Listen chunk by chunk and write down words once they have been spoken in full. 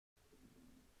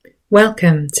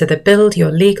Welcome to the Build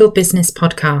Your Legal Business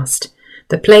podcast,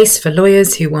 the place for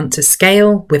lawyers who want to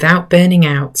scale without burning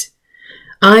out.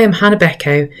 I am Hannah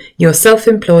Becko, your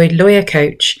self-employed lawyer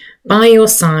coach, by your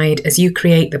side as you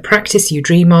create the practice you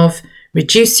dream of,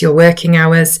 reduce your working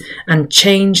hours, and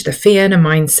change the fee earner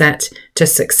mindset to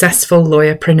successful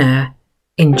lawyerpreneur.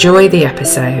 Enjoy the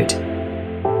episode.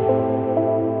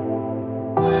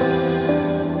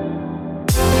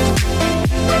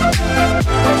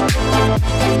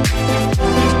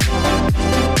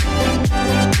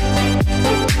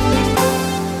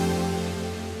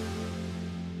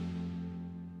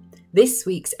 This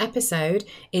week's episode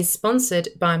is sponsored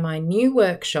by my new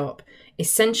workshop,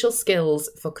 Essential Skills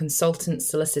for Consultant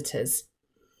Solicitors.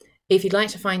 If you'd like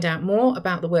to find out more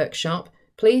about the workshop,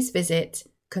 please visit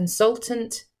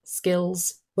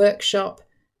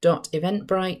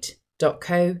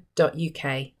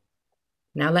consultantskillsworkshop.eventbrite.co.uk.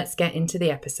 Now let's get into the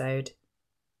episode.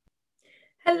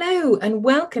 Hello and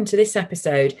welcome to this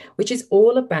episode, which is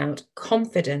all about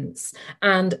confidence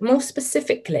and more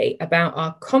specifically about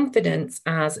our confidence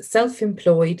as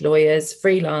self-employed lawyers,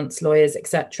 freelance lawyers,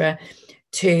 etc.,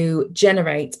 to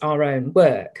generate our own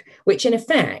work, which in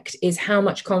effect is how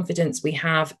much confidence we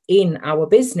have in our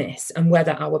business and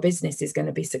whether our business is going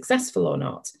to be successful or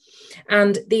not.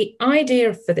 And the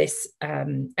idea for this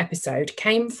episode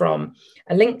came from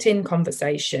a LinkedIn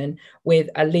conversation with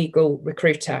a legal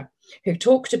recruiter who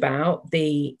talked about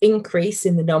the increase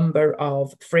in the number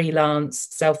of freelance,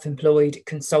 self-employed,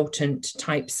 consultant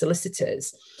type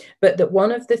solicitors, but that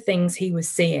one of the things he was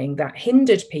seeing that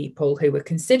hindered people who were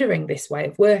considering this way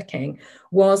of working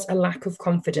was a lack of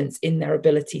confidence in their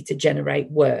ability to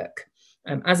generate work.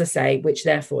 As I say, which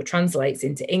therefore translates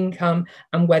into income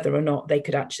and whether or not they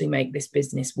could actually make this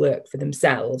business work for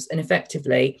themselves and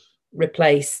effectively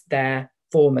replace their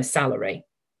former salary.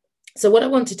 So what I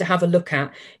wanted to have a look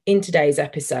at in today's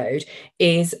episode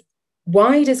is,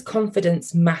 why does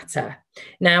confidence matter?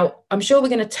 Now, I'm sure we're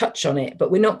going to touch on it,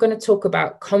 but we're not going to talk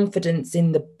about confidence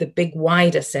in the big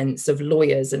wider sense of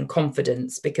lawyers and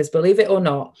confidence, because believe it or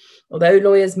not, although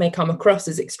lawyers may come across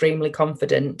as extremely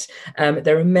confident,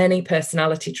 there are many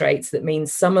personality traits that mean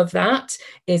some of that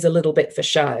is a little bit for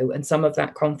show, and some of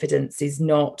that confidence is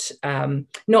not a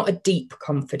deep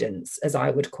confidence, as I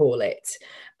would call it.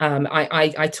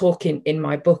 I talk in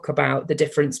my book about the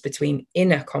difference between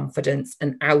inner confidence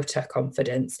and outer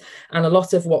confidence. And a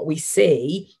lot of what we see,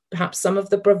 perhaps some of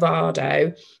the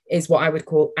bravado, is what I would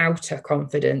call outer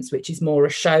confidence, which is more a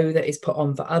show that is put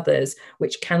on for others,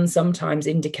 which can sometimes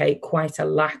indicate quite a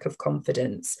lack of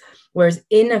confidence. Whereas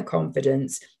inner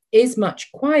confidence is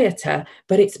much quieter,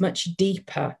 but it's much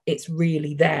deeper. It's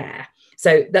really there.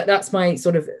 So that's my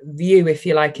sort of view, if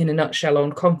you like, in a nutshell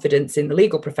on confidence in the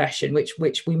legal profession,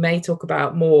 which we may talk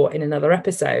about more in another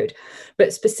episode.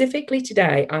 But specifically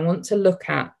today, I want to look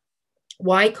at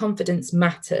why confidence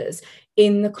matters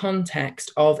in the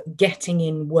context of getting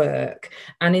in work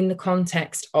and in the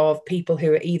context of people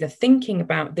who are either thinking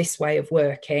about this way of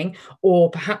working,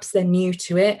 or perhaps they're new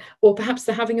to it, or perhaps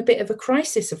they're having a bit of a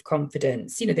crisis of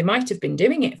confidence. You know, they might have been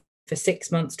doing it for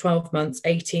 6 months, 12 months,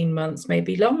 18 months,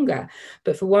 maybe longer.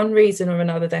 But for one reason or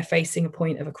another, they're facing a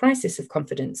point of a crisis of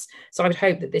confidence. So I would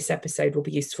hope that this episode will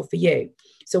be useful for you.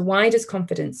 So why does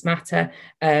confidence matter?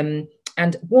 And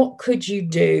what could you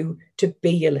do to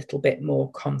be a little bit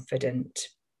more confident?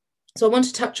 So I want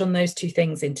to touch on those two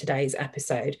things in today's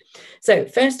episode. So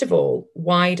first of all,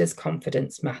 why does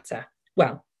confidence matter?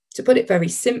 Well, to put it very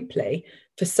simply,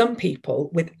 for some people,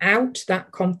 without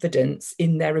that confidence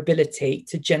in their ability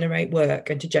to generate work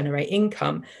and to generate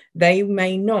income, they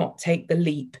may not take the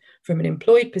leap from an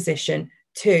employed position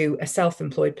to a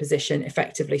self-employed position,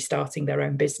 effectively starting their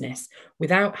own business.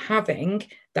 Without having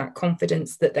that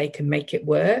confidence that they can make it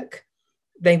work,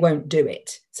 they won't do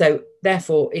it. So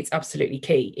therefore, it's absolutely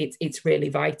key. It's really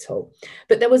vital.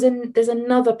 But there's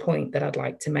another point that I'd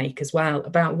like to make as well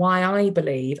about why I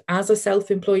believe, as a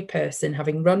self-employed person,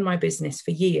 having run my business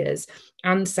for years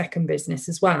and second business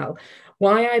as well,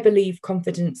 why I believe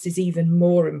confidence is even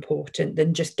more important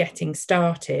than just getting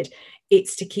started.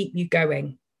 It's to keep you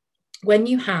going. When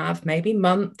you have maybe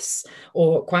months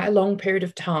or quite a long period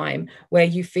of time where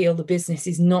you feel the business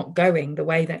is not going the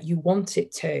way that you want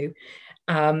it to,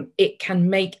 it can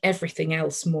make everything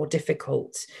else more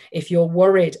difficult. If you're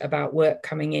worried about work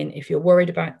coming in, if you're worried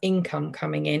about income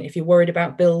coming in, if you're worried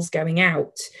about bills going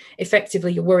out,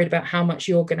 effectively you're worried about how much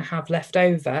you're going to have left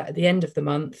over at the end of the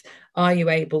month. Are you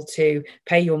able to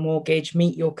pay your mortgage,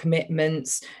 meet your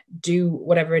commitments, do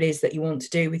whatever it is that you want to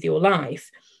do with your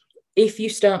life? If you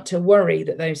start to worry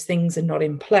that those things are not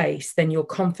in place, then your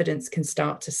confidence can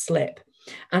start to slip.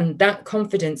 And that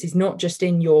confidence is not just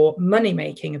in your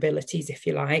money-making abilities, if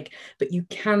you like, but you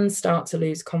can start to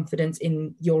lose confidence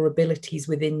in your abilities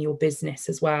within your business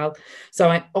as well. So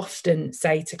I often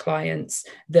say to clients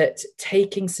that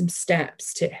taking some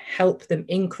steps to help them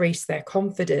increase their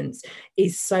confidence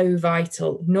is so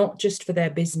vital, not just for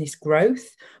their business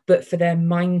growth, but for their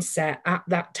mindset at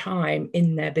that time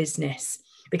in their business.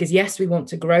 Because yes, we want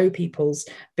to grow people's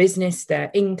business,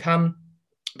 their income,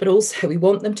 but also we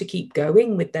want them to keep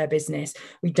going with their business.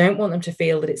 We don't want them to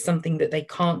feel that it's something that they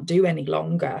can't do any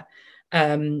longer.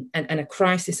 And a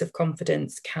crisis of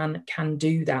confidence can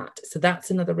do that. So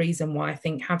that's another reason why I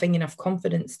think having enough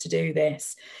confidence to do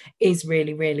this is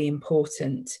really, really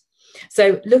important.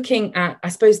 So looking at, I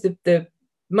suppose, the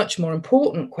much more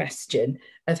important question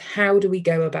of how do we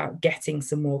go about getting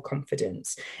some more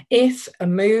confidence? If a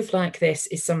move like this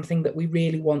is something that we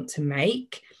really want to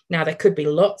make, now, there could be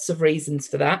lots of reasons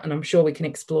for that, and I'm sure we can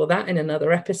explore that in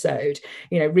another episode.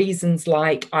 Reasons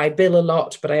like I bill a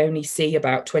lot, but I only see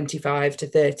about 25 to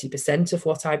 30% of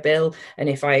what I bill. And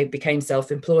if I became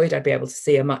self-employed, I'd be able to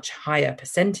see a much higher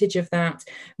percentage of that.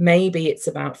 Maybe it's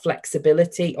about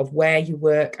flexibility of where you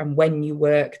work and when you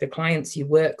work, the clients you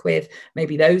work with.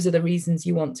 Maybe those are the reasons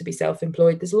you want to be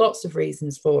self-employed. There's lots of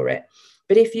reasons for it.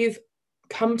 But if you've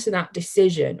come to that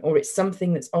decision, or it's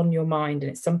something that's on your mind and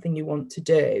it's something you want to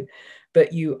do,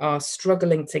 but you are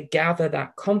struggling to gather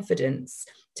that confidence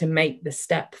to make the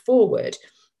step forward,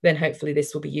 then hopefully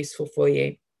this will be useful for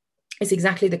you. It's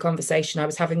exactly the conversation I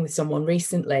was having with someone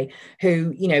recently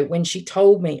who, when she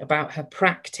told me about her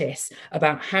practice,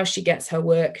 about how she gets her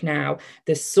work now,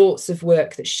 the sorts of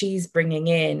work that she's bringing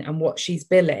in and what she's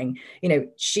billing,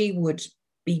 she would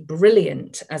be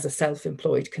brilliant as a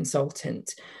self-employed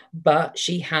consultant, but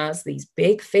she has these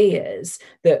big fears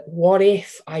that what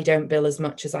if I don't bill as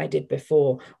much as I did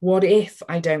before? What if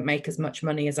I don't make as much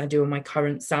money as I do on my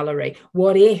current salary?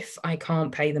 What if I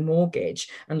can't pay the mortgage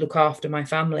and look after my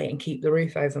family and keep the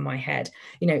roof over my head?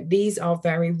 These are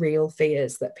very real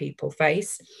fears that people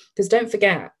face, because don't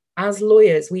forget, as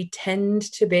lawyers, we tend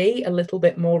to be a little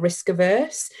bit more risk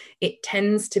averse. It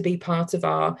tends to be part of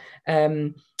our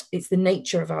it's the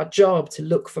nature of our job to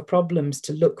look for problems,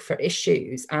 to look for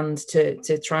issues, and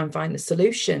to try and find the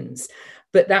solutions.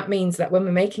 But that means that when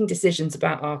we're making decisions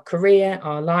about our career,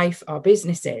 our life, our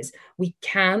businesses, we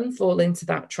can fall into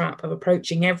that trap of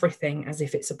approaching everything as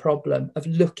if it's a problem, of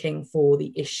looking for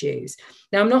the issues.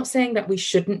 Now, I'm not saying that we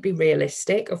shouldn't be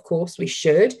realistic. Of course, we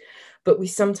should. But we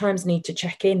sometimes need to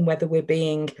check in whether we're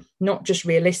being not just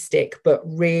realistic, but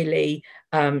really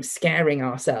scaring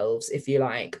ourselves, if you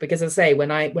like. Because as I say,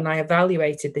 when I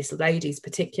evaluated this lady's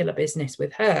particular business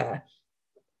with her,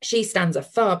 she stands a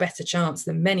far better chance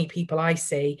than many people I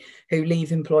see who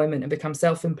leave employment and become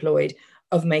self-employed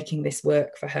of making this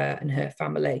work for her and her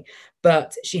family.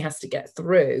 But she has to get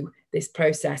through this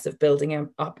process of building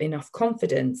up enough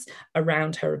confidence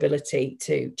around her ability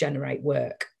to generate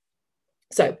work.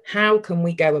 So how can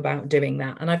we go about doing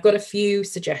that? And I've got a few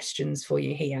suggestions for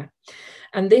you here.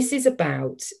 And this is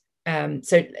about,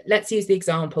 so let's use the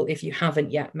example if you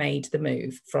haven't yet made the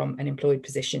move from an employed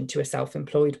position to a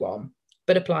self-employed one,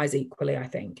 but applies equally, I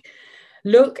think.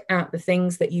 Look at the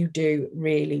things that you do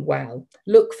really well.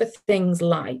 Look for things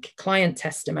like client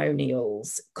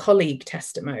testimonials, colleague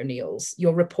testimonials,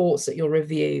 your reports at your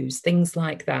reviews, things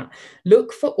like that.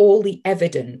 Look for all the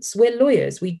evidence. We're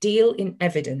lawyers, we deal in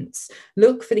evidence.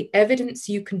 Look for the evidence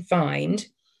you can find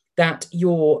that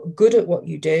you're good at what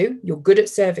you do, you're good at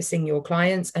servicing your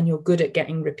clients, and you're good at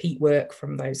getting repeat work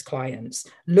from those clients.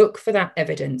 Look for that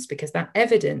evidence, because that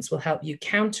evidence will help you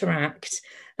counteract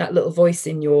that little voice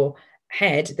in your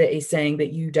head that is saying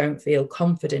that you don't feel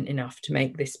confident enough to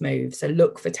make this move. So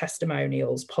look for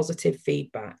testimonials, positive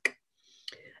feedback.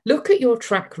 Look at your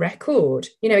track record.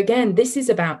 Again, this is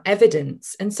about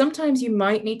evidence. And sometimes you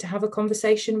might need to have a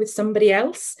conversation with somebody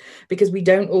else, because we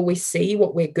don't always see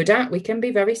what we're good at. We can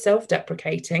be very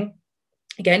self-deprecating.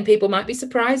 Again, people might be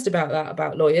surprised about that,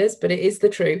 about lawyers, but it is the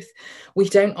truth. We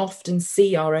don't often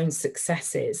see our own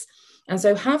successes. And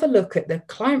so have a look at the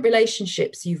client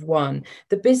relationships you've won,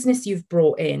 the business you've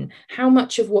brought in, how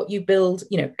much of what you build,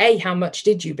 how much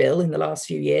did you bill in the last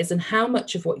few years, and how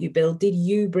much of what you build did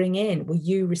you bring in, were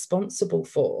you responsible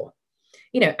for?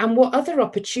 And what other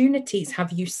opportunities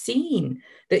have you seen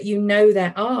that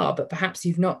there are, but perhaps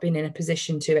you've not been in a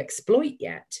position to exploit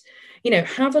yet?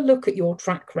 Have a look at your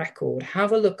track record,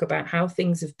 have a look about how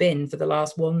things have been for the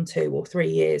last 1, 2, or 3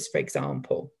 years, for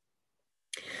example.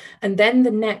 And then the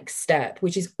next step,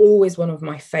 which is always one of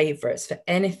my favorites for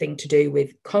anything to do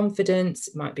with confidence,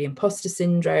 it might be imposter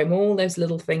syndrome, all those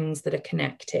little things that are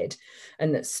connected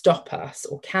and that stop us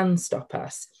or can stop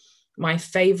us, my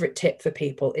favorite tip for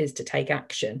people is to take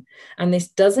action. And this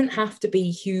doesn't have to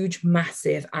be huge,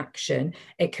 massive action.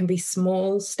 It can be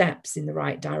small steps in the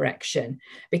right direction.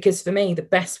 Because for me, the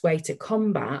best way to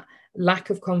combat lack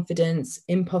of confidence,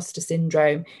 imposter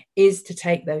syndrome, is to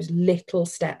take those little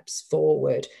steps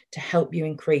forward to help you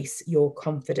increase your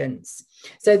confidence.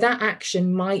 So that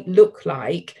action might look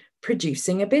like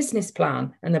producing a business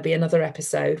plan. And there'll be another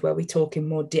episode where we talk in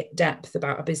more depth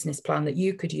about a business plan that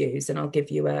you could use. And I'll give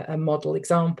you a model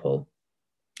example.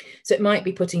 So it might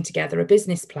be putting together a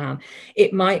business plan.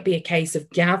 It might be a case of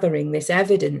gathering this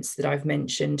evidence that I've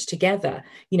mentioned together,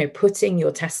 putting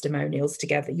your testimonials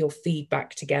together, your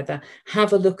feedback together.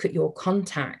 Have a look at your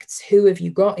contacts. Who have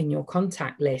you got in your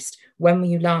contact list? When were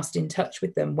you last in touch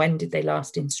with them? When did they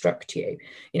last instruct you?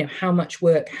 How much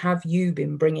work have you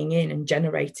been bringing in and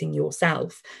generating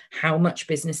yourself? How much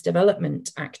business development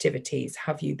activities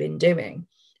have you been doing?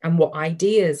 And what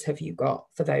ideas have you got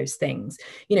for those things?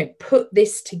 Put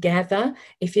this together,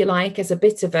 if you like, as a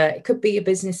bit of it could be a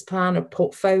business plan, a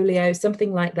portfolio,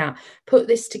 something like that. Put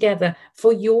this together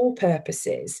for your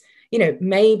purposes.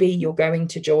 Maybe you're going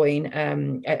to join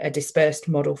a dispersed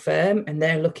model firm and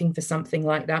they're looking for something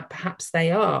like that. Perhaps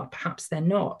they are, perhaps they're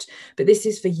not. But this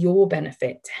is for your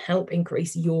benefit to help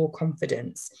increase your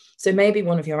confidence. So maybe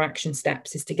one of your action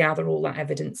steps is to gather all that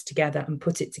evidence together and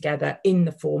put it together in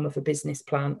the form of a business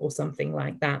plan or something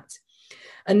like that.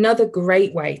 Another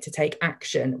great way to take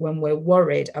action when we're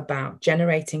worried about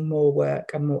generating more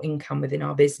work and more income within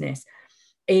our business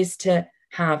is to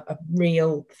have a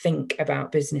real think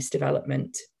about business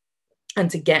development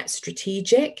and to get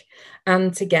strategic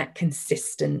and to get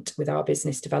consistent with our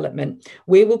business development.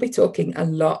 We will be talking a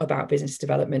lot about business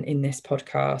development in this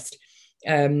podcast.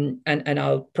 And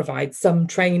I'll provide some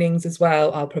trainings as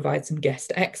well. I'll provide some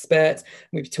guest experts.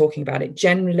 We'll be talking about it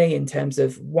generally in terms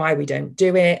of why we don't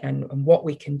do it and what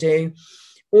we can do.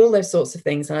 All those sorts of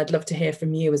things. And I'd love to hear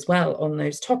from you as well on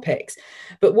those topics.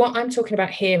 But what I'm talking about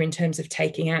here in terms of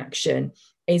taking action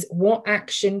is what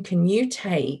action can you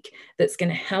take that's going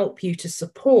to help you to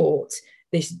support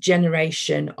this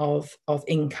generation of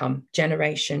income,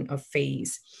 generation of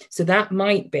fees. So that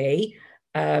might be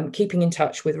keeping in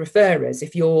touch with referrers.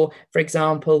 If you're, for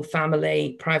example,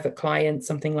 family, private client,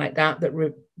 something like that,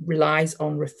 that relies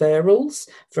on referrals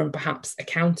from perhaps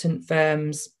accountant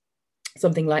firms,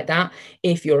 something like that.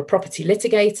 If you're a property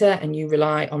litigator and you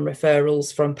rely on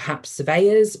referrals from perhaps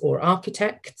surveyors or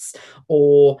architects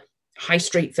or high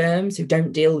street firms who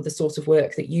don't deal with the sort of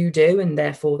work that you do and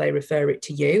therefore they refer it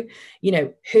to you,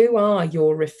 who are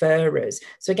your referrers?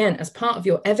 So again, as part of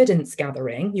your evidence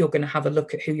gathering, you're going to have a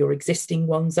look at who your existing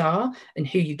ones are and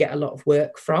who you get a lot of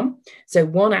work from. So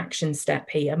one action step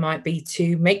here might be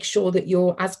to make sure that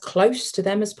you're as close to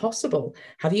them as possible.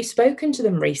 Have you spoken to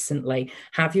them recently?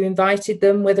 Have you invited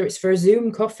them, whether it's for a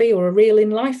Zoom coffee or a real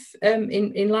in life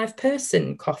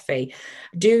person coffee?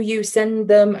 Do you send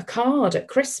them a card at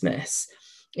Christmas?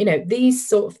 These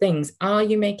sort of things. Are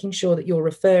you making sure that your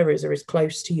referrers are as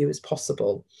close to you as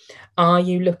possible? Are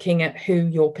you looking at who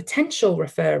your potential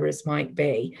referrers might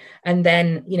be? And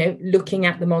then, looking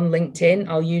at them on LinkedIn,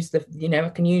 I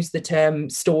can use the term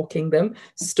stalking them,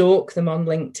 stalk them on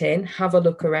LinkedIn, have a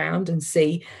look around and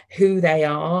see who they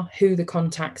are, who the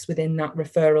contacts within that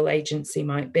referral agency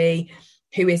might be,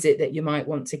 who is it that you might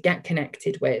want to get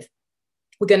connected with.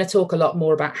 We're going to talk a lot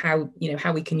more about how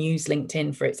we can use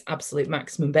LinkedIn for its absolute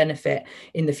maximum benefit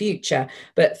in the future.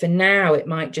 But for now, it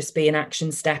might just be an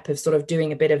action step of sort of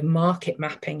doing a bit of market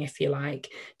mapping, if you like,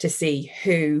 to see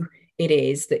who it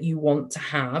is that you want to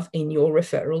have in your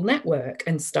referral network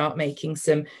and start making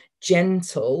some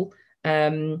gentle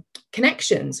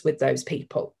connections with those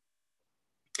people.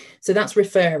 So that's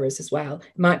referrers as well.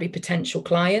 It might be potential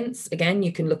clients. Again,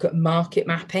 you can look at market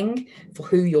mapping for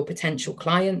who your potential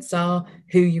clients are,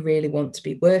 who you really want to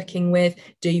be working with.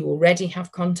 Do you already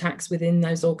have contacts within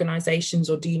those organizations,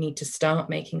 or do you need to start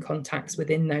making contacts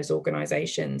within those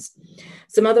organizations?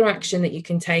 Some other action that you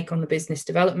can take on the business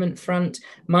development front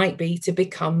might be to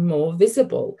become more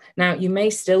visible. Now, you may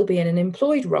still be in an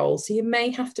employed role, so you may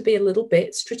have to be a little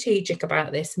bit strategic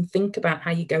about this and think about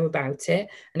how you go about it.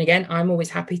 And again, I'm always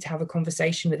happy to have a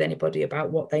conversation with anybody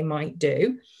about what they might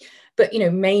do. But,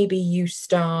 maybe you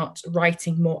start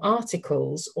writing more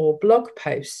articles or blog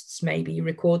posts, maybe you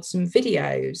record some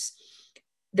videos.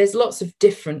 There's lots of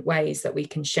different ways that we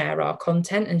can share our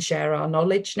content and share our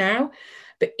knowledge now.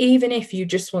 But even if you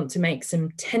just want to make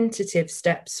some tentative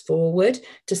steps forward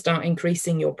to start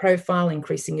increasing your profile,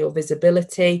 increasing your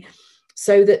visibility,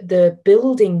 so that the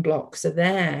building blocks are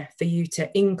there for you to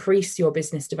increase your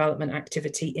business development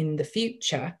activity in the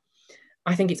future,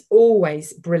 I think it's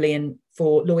always brilliant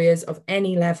for lawyers of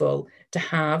any level to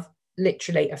have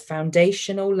literally a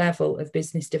foundational level of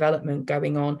business development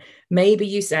going on. Maybe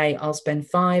you say, I'll spend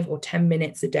 5 or 10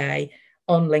 minutes a day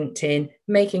on LinkedIn,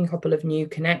 making a couple of new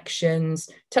connections,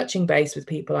 touching base with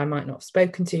people I might not have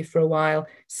spoken to for a while,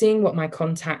 seeing what my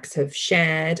contacts have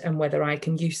shared and whether I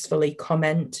can usefully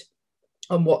comment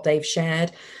on what they've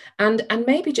shared. And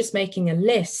maybe just making a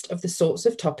list of the sorts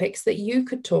of topics that you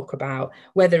could talk about,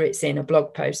 whether it's in a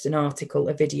blog post, an article,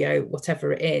 a video,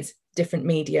 whatever it is. Different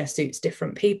media suits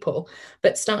different people,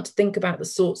 but start to think about the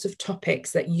sorts of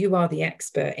topics that you are the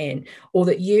expert in, or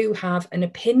that you have an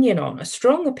opinion on, a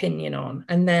strong opinion on.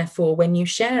 And therefore, when you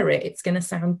share it, it's going to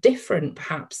sound different,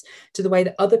 perhaps, to the way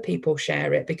that other people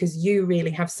share it, because you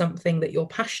really have something that you're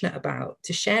passionate about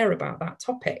to share about that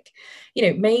topic.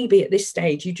 Maybe at this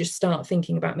stage, you just start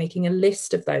thinking about making a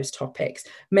list of those topics.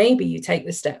 Maybe you take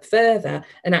the step further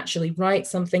and actually write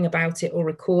something about it or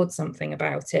record something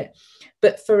about it.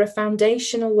 But for a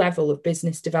foundational level of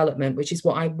business development, which is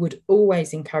what I would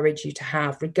always encourage you to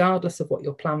have, regardless of what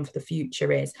your plan for the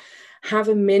future is, have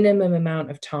a minimum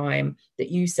amount of time that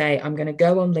you say, I'm going to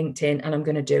go on LinkedIn and I'm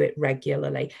going to do it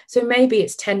regularly. So maybe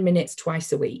it's 10 minutes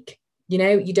twice a week. You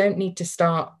don't need to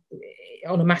start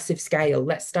on a massive scale.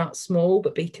 Let's start small,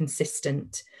 but be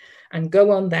consistent. And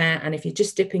go on there. And if you're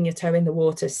just dipping your toe in the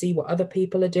water, see what other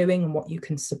people are doing and what you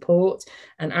can support.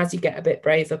 And as you get a bit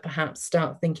braver, perhaps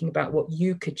start thinking about what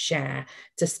you could share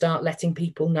to start letting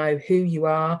people know who you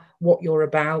are, what you're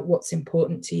about, what's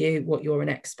important to you, what you're an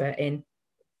expert in.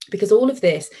 Because all of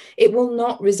this, it will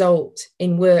not result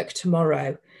in work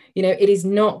tomorrow. It is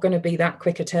not going to be that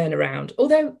quick a turnaround,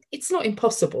 although it's not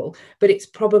impossible, but it's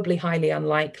probably highly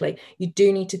unlikely. You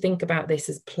do need to think about this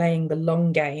as playing the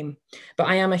long game. But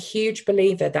I am a huge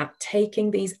believer that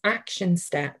taking these action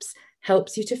steps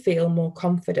helps you to feel more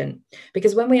confident.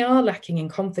 Because when we are lacking in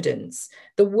confidence,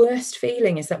 the worst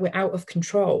feeling is that we're out of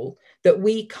control, that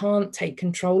we can't take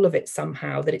control of it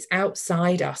somehow, that it's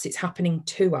outside us, it's happening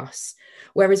to us.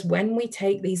 Whereas when we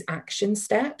take these action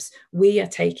steps, we are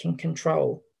taking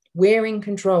control. We're in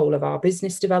control of our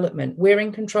business development. We're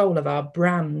in control of our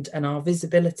brand and our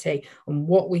visibility and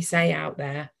what we say out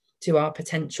there to our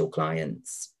potential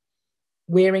clients.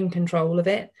 We're in control of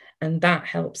it. And that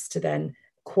helps to then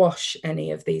quash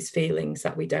any of these feelings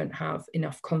that we don't have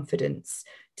enough confidence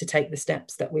to take the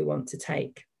steps that we want to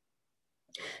take.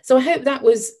 So I hope that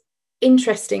was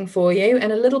interesting for you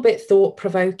and a little bit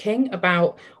thought-provoking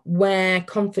about where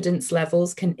confidence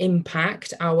levels can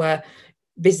impact our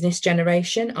business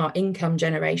generation, our income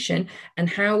generation, and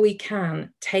how we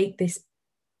can take this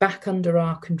back under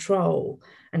our control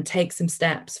and take some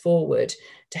steps forward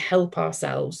to help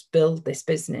ourselves build this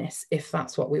business if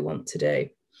that's what we want to do.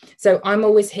 So I'm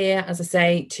always here, as I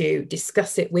say, to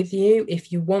discuss it with you.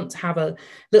 If you want to have a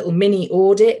little mini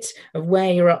audit of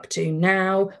where you're up to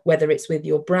now, whether it's with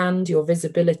your brand, your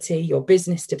visibility, your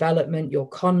business development, your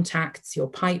contacts, your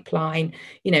pipeline,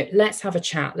 let's have a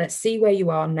chat. Let's see where you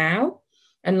are now.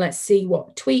 And let's see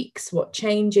what tweaks, what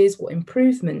changes, what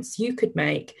improvements you could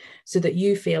make so that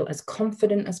you feel as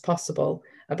confident as possible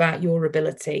about your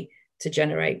ability to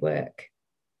generate work.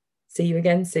 See you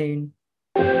again soon.